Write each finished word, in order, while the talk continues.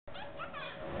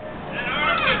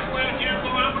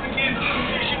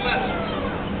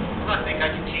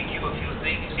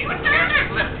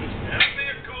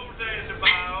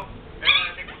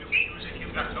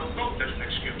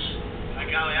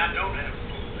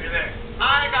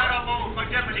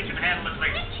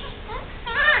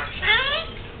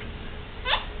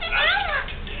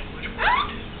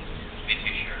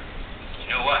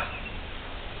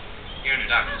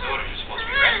doctor's orders, you're supposed to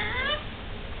be ready.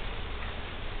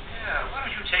 Yeah, why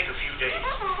don't you take a few days?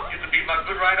 You can be my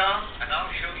good right arm, and I'll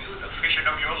show you the fishing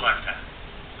of your lifetime.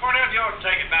 Cornell, you ought to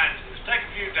take advantage of this. Take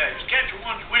a few days. Catch the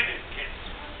ones winning, kids.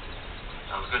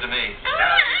 Sounds good to me.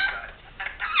 Now,